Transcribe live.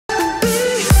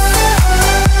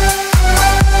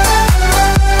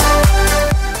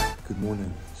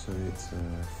It's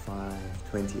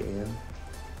 5:20 a.m.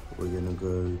 We're gonna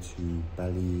go to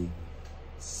Bali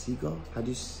Siga. How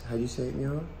do you say it,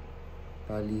 Mira?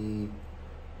 Bali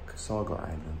Saga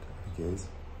Island, I think it is.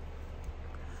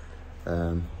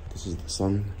 This is the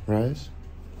sunrise.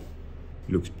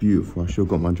 It looks beautiful. I should have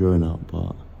got my drone out,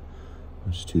 but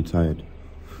I'm just too tired.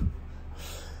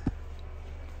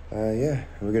 Yeah,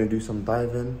 we're gonna do some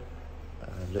diving.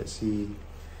 Let's see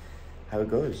how it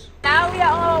goes. Now we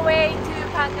are on our way to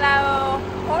Panglao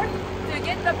port to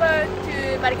get the boat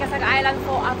to Balicasaga Island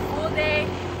for a full day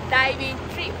diving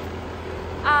trip.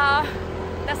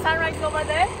 The sunrise over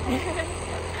there,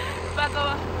 but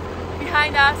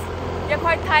behind us, we are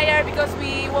quite tired because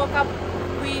we woke up.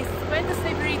 We went to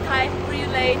sleep really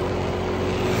late,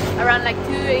 around like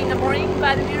 2 in the morning.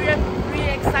 But we were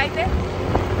really excited,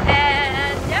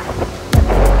 and yeah.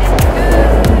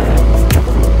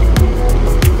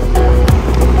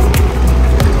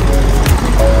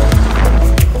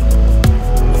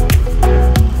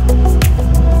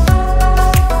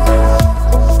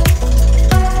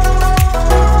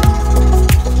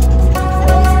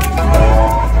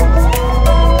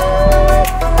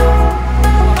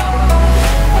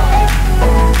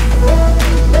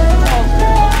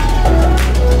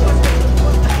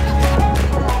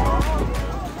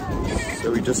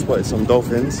 Just spotted some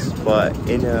dolphins, but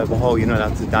in Bohol you're not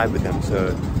allowed to dive with them,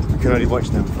 so you can only watch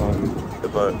them from the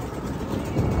boat.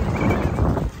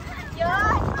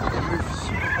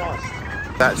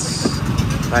 That's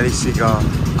Bali Siga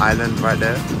Island right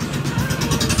there.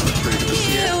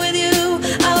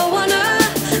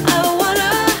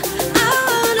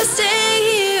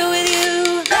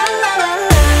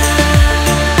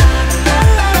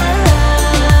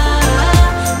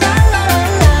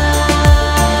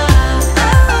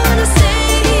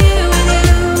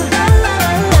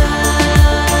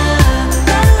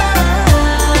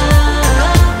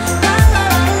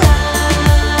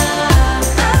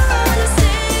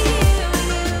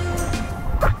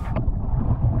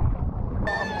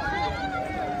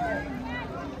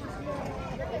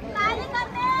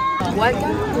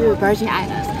 Welcome to Virgin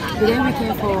Islands. Today we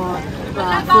came for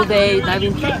a full day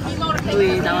diving trip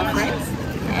with our friends,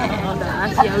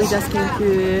 and here we just came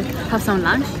to have some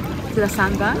lunch to the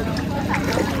sandbar.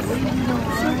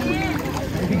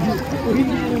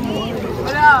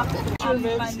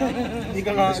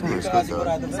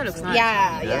 This looks nice.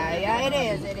 Yeah, it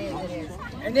is.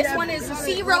 This one is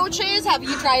sea roaches. Have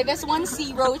you tried this one?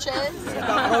 Sea roaches.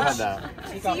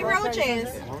 Sea roaches.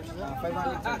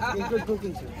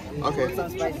 Okay.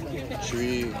 Should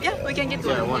we? Yeah, we can get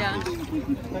one. Yeah.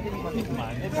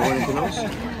 Anything else?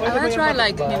 I wanna try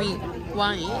like maybe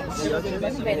one each.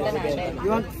 You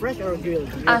want fresh or grilled?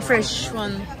 Fresh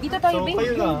one. Dito tayo, babe.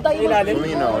 Dito tayo.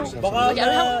 Okay,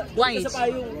 I'll have one each.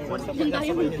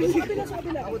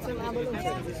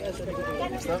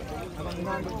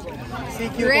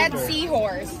 Red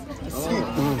seahorse.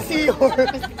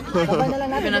 Seahorse.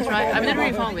 I'm gonna try. I've never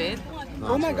really found it.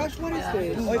 Oh my gosh, what is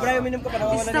this?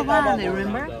 This is the one I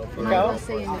remember. I was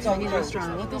saying in the Chinese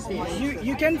restaurant. What is this?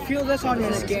 You can feel this on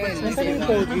your skin.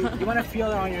 You want to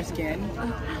feel it on your skin?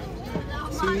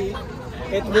 See?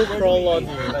 It will crawl on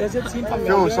you. Does it seem familiar?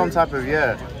 Feel some type of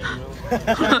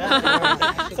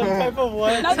Some type of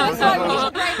what? No, this one. You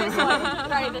should try this one.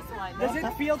 Try this one. Does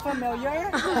it feel familiar?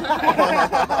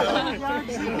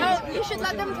 No, you should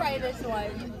let them try this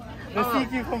one. The sea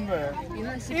cucumber. You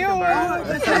know, sea cucumber.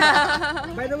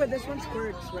 By the way, this one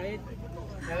squirts, right?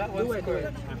 Yeah, that one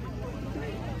squirts.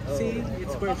 See?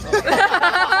 It squirts.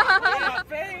 Yeah,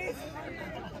 face!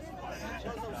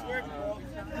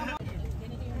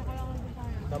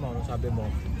 Tama, ano sabi mo?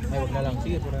 Ay, wag na lang.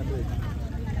 Sige, 400.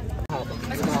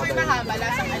 Mas gusto ko yung mahaba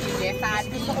lasang alile. Fat.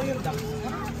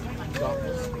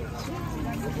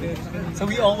 So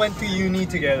we all went to uni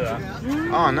together.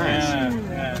 Oh, nice.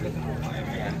 Yeah.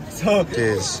 So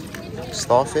Cheers.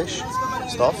 Starfish?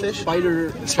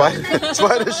 spider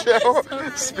shell.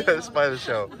 Spider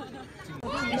shell.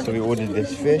 So we ordered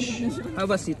this fish. How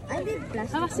was it?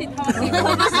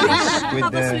 With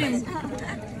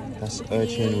that's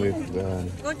urchin with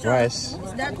rice.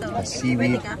 That's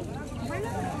seaweed.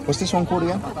 What's this one called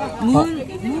again?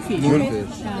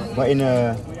 Moonfish. But in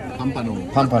a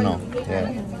pampano. Yeah.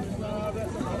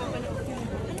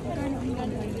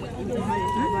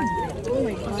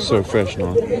 So fresh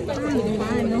now.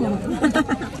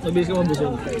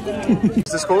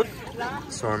 What's this called?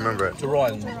 So I remember it.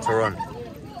 Turon.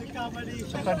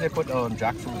 Sometimes they put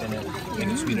jackfruit in it,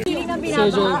 and it's sweeter.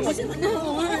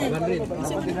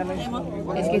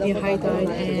 It's getting high tide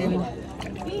and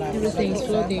everything is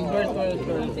floating.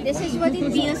 This is what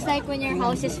it feels like when your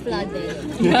house is flooded.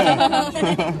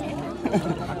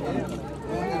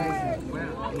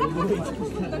 So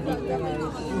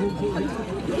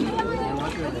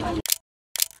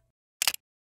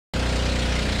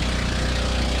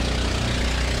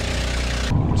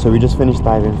we just finished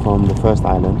diving from the first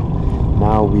island.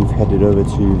 Now we've headed over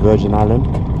to Virgin Island,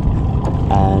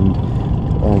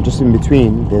 and just in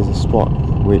between there's a spot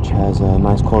which has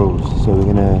nice corals, so we're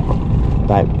gonna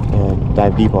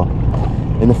dive deeper.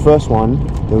 In the first one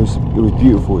it was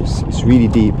beautiful. It's really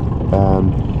deep,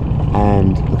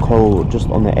 and the coral just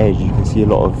on the edge, you can see a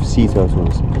lot of sea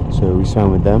turtles, so we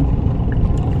swam with them.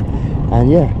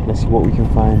 And yeah, let's see what we can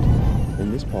find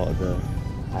in this part of the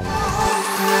island.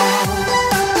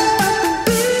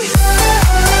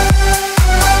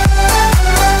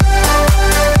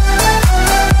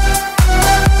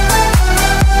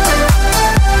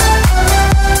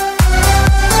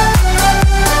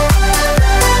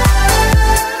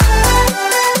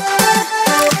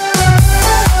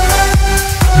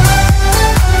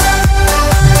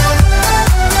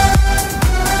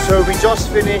 So we just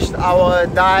finished our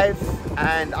dive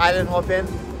and island hopping.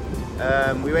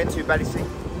 We went to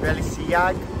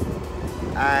Balisiag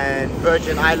and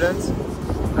Virgin Islands.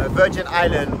 Virgin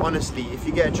Island, honestly, if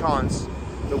you get a chance,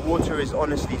 the water is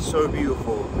honestly so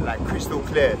beautiful, like crystal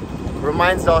clear.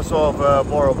 Reminds us of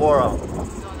Bora Bora.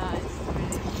 So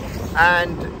nice.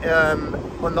 And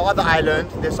on the other island,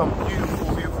 there's some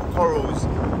beautiful, beautiful corals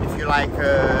if you like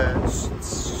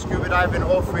scuba diving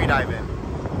or free diving.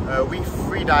 We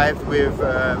free dived with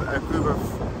a group of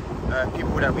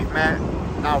people that we've met,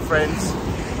 now friends.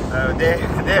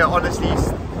 They're honestly,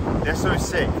 they're so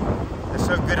sick, they're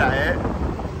so good at it,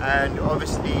 and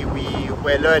obviously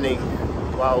we're learning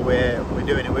while we're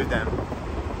doing it with them.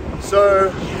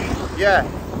 So yeah,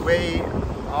 we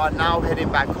are now heading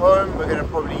back home. We're gonna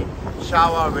probably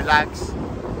shower, relax,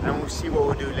 and we'll see what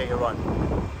we'll do later on.